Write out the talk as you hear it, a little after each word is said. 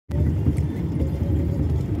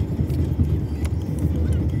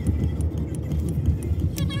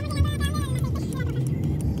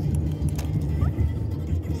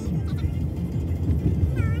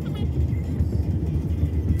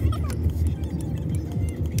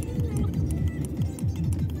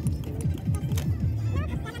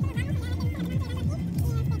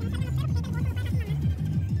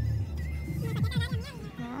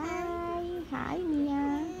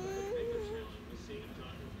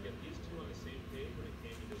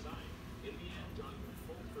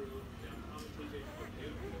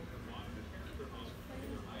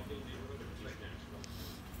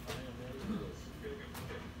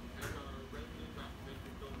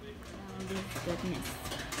goodness.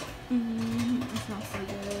 It smells so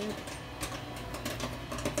good.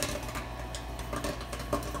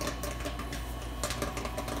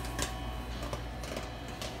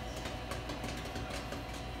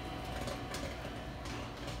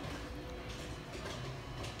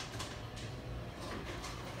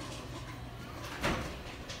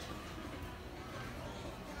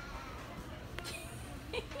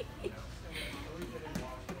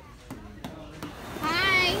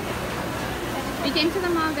 We came to the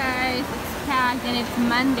mall, guys. It's packed and it's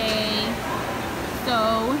Monday.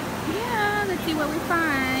 So, yeah, let's see what we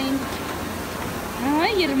find.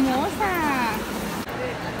 Ay, hermosa.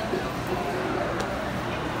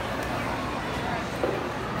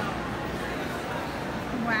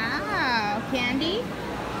 Wow, candy.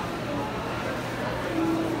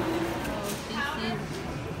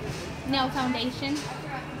 Nail foundation.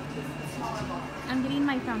 I'm getting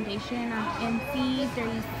my foundation on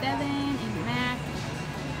NC37 in MAC.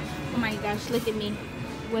 Oh my gosh, look at me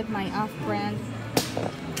with my off-brand.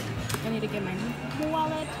 I need to get my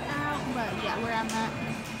wallet out, but yeah, where I'm at.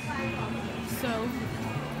 So,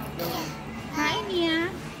 hi Mia.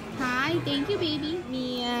 Hi, thank you baby.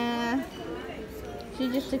 Mia. She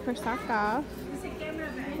just took her sock off.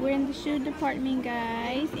 We're in the shoe department,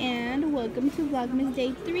 guys, and welcome to Vlogmas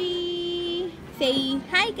Day 3. Say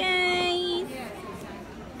hi, guys.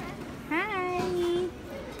 Hi.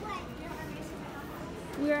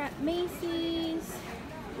 We're at Macy's.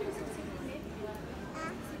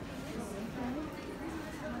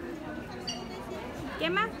 ¿Qué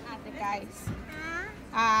más? Guys.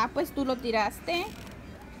 Ah, pues tú lo tiraste.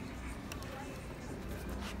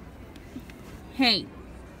 Hey,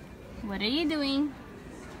 what are you doing?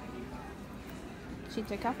 She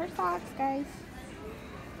took off her socks, guys.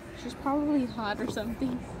 She's probably hot or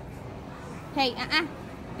something. Hey,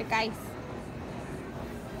 the guys.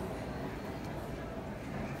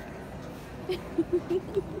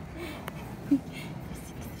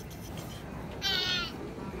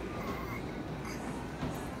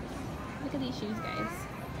 Look at these shoes, guys.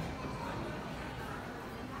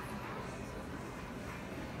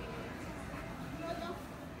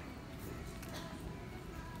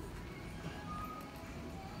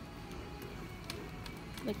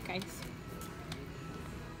 Look, guys.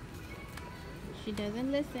 She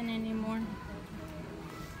doesn't listen anymore.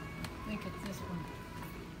 I think it's this one.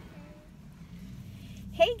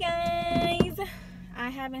 Hey guys! I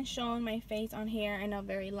haven't shown my face on here in a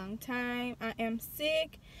very long time. I am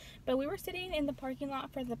sick, but we were sitting in the parking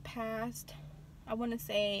lot for the past, I want to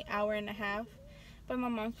say, hour and a half. But my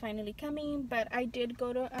mom's finally coming. But I did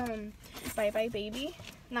go to Bye Bye Baby,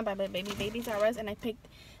 not Bye Bye Baby, Babies R Us, and I picked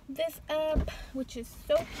this up, which is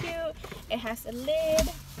so cute. It has a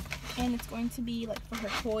lid, and it's going to be like for her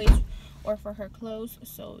toys or for her clothes.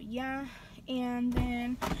 So yeah, and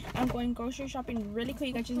then I'm going grocery shopping really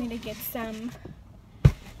quick. I just need to get some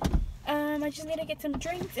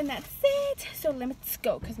drinks, and that's it. So let's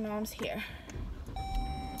go, because my mom's here.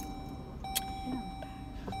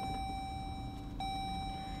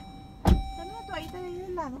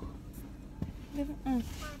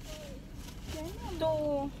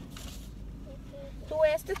 Tu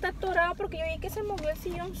este está atorado porque yo vi que se movió el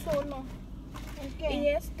sillón solo. ¿El qué? Y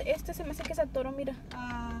este se me hace que se atoró, mira.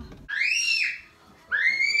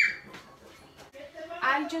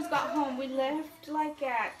 I just got home. We left like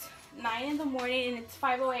at 9 in the morning and it's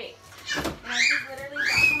 5:08. And I just literally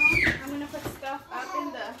got home. I'm gonna put stuff up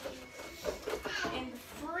in the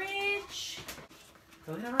fridge.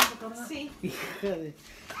 Sí.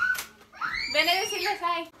 Ven a decirles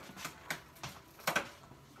hi.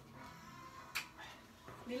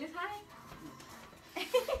 Diles hi.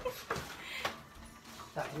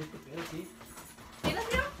 ¿Tienes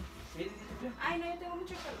frío? Ay, no, yo tengo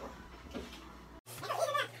mucho calor.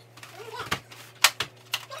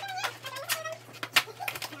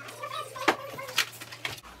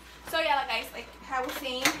 So yeah, guys, like I was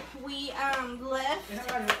saying, we left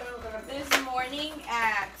this morning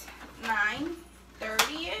at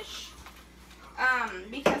 9:30ish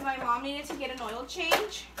because my mom needed to get an oil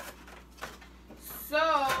change. So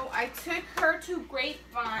I took her to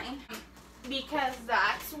Grapevine because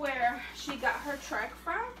that's where she got her truck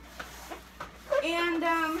from. And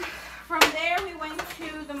from there we went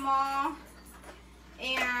to the mall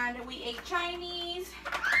and we ate Chinese.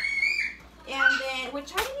 And then,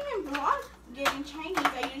 which I didn't even vlog getting Chinese,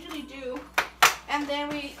 I usually do. And then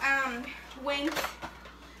we went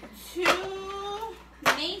to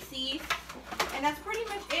Macy's, and that's pretty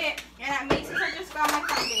much it. And at Macy's I just got my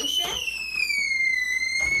foundation.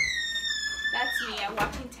 That's Mia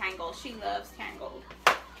watching Tangled. She loves Tangled.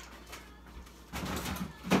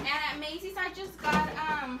 And at Macy's I just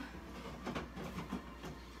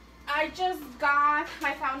got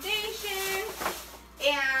my foundation,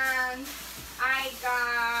 and I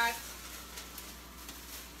got,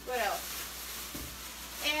 what else?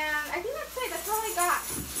 And I think that's it. That's all I got.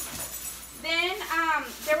 Then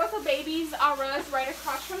there was a Babies R Us right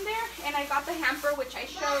across from there, and I got the hamper, which I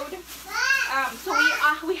showed. So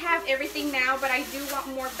we have everything now, but I do want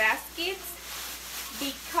more baskets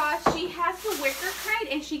because she has the wicker kind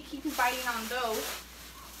and she keeps biting on those.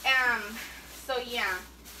 So yeah.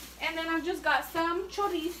 And then I just got some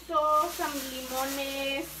chorizo, some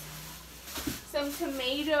limones, some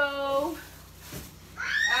tomato,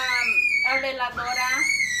 a veladora,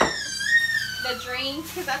 the drinks,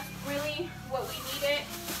 because that's really what we needed.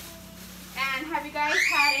 And have you guys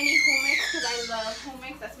had any hummus? Because I love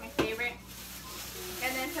hummus, that's my favorite.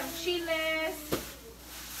 And then some chiles,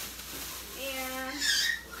 and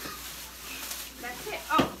that's it.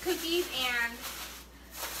 Oh, cookies, and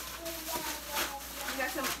I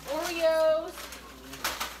got some Oreos,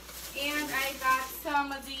 and I got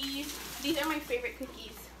some of these. These are my favorite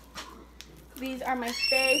cookies. These are my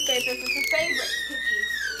favorite cookies.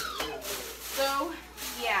 So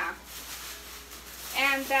yeah,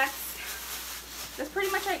 and that's pretty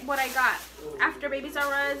much like what I got. After Babies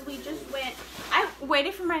R Us, we just went. I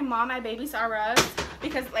waited for my mom at Babies R Us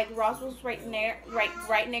because like Ross was right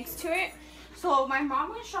next to it. So my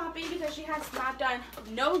mom went shopping because she has not done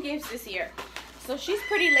no gifts this year. So she's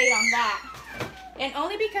pretty late on that. And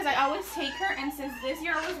only because I always take her, and since this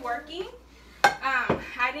year I was working,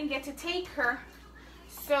 I didn't get to take her.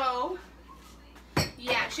 So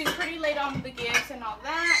yeah, she's pretty late on the gifts and all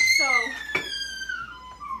that. So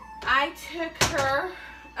I took her,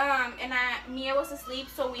 and Mia was asleep,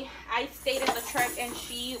 so I stayed in the truck and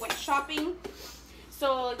she went shopping.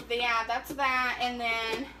 So yeah, that's that. And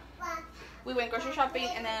then we went grocery shopping,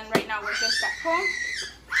 and then right now we're just back home.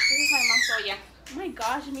 This is my mom's Oya. Oh my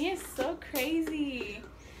gosh, Mia is so crazy.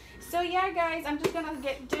 So yeah, guys, I'm just gonna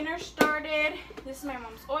get dinner started. This is my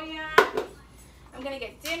mom's Oya. I'm gonna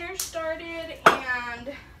get dinner started,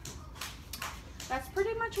 and that's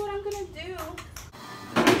pretty much what I'm gonna do.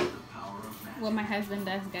 What my husband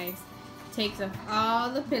does, guys, takes off all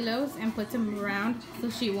the pillows and puts them around so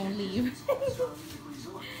she won't leave.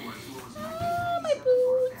 Oh, my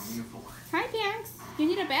boots. Hi, Pax. You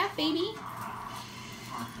need a bath, baby.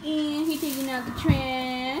 And he's taking out the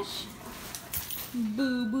trash.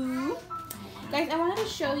 Boo boo. Guys, I wanted to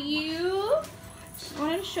show you this. I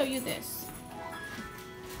wanted to show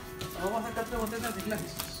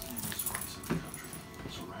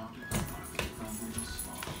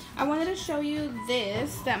you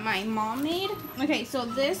this that my mom made. Okay, so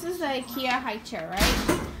this is the IKEA high chair,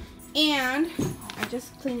 right? And I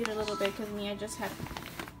just cleaned it a little bit because Mia just had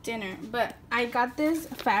dinner. But I got this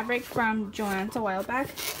fabric from Joann's a while back,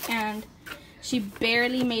 and she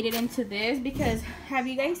barely made it into this because have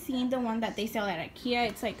you guys seen the one that they sell at IKEA?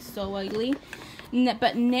 It's like so ugly.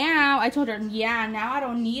 But now I told her, yeah, now I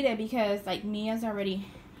don't need it because like Mia's already,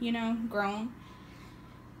 you know, grown.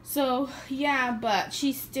 So yeah, but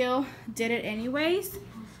she still did it anyways.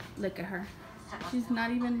 Look at her. She's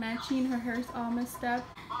not even matching. Her hair's all messed up.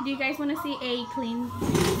 Do you guys want to see a clean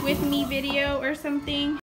with me video or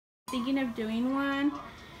something? Thinking of doing one.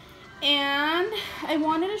 And I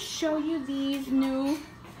wanted to show you these new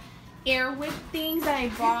air wick things that I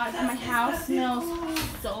bought. My house smells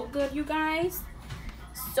so good, you guys.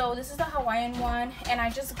 So this is the Hawaiian one, and I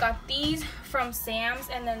just got these from Sam's,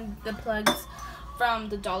 and then the plugs from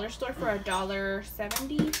the dollar store for $1.75,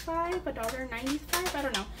 $1.95, I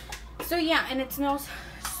don't know. So yeah, and it smells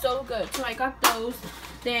so good. So I got those.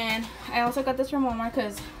 Then I also got this from Walmart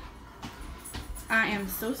because I am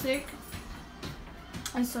so sick.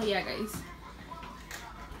 And so yeah, guys.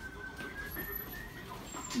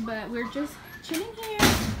 But we're just chilling here.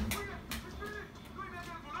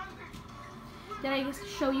 Did I just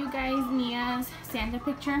show you guys Mia's Santa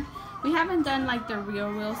picture? We haven't done like the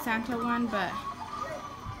real Santa one, but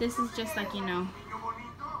this is just like, you know,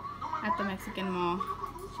 at the Mexican mall.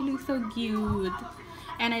 She looks so cute.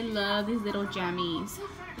 And I love these little jammies.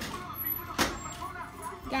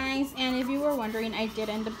 Guys, and if you were wondering, I did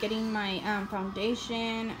end up getting my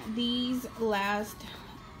foundation. These last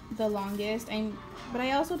the longest. But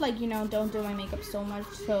I also, like, you know, don't do my makeup so much,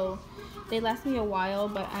 so they last me a while.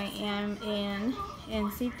 But I am in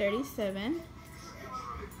NC37.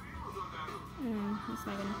 It's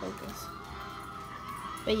not gonna focus.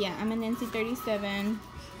 But yeah, I'm in NC37.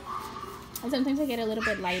 And sometimes I get a little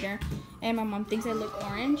bit lighter, and my mom thinks I look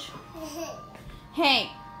orange. Hey,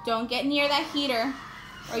 don't get near that heater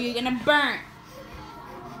or you're gonna burn.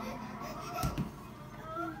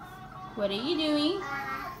 What are you doing?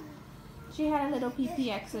 She had a little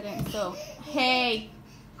pee-pee accident, so hey,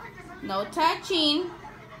 no touching.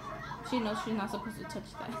 She knows she's not supposed to touch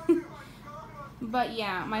that. But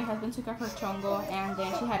yeah, my husband took off her chongo and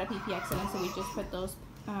then she had a pee-pee accident, so we just put those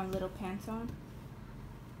little pants on.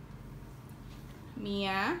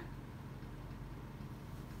 Mia.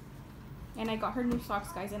 And I got her new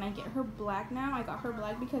socks, guys, and I get her black now. I got her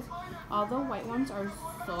black because all the white ones are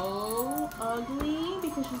so ugly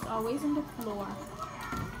because she's always on the floor.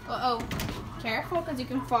 Uh-oh. Careful, because you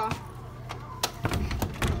can fall.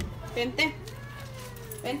 Vente.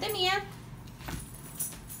 Vente, Mia.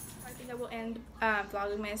 I think I will end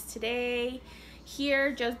Vlogmas today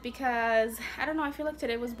here just because, I don't know, I feel like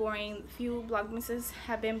today was boring. Few Vlogmases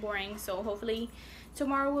have been boring, so hopefully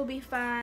tomorrow will be fun.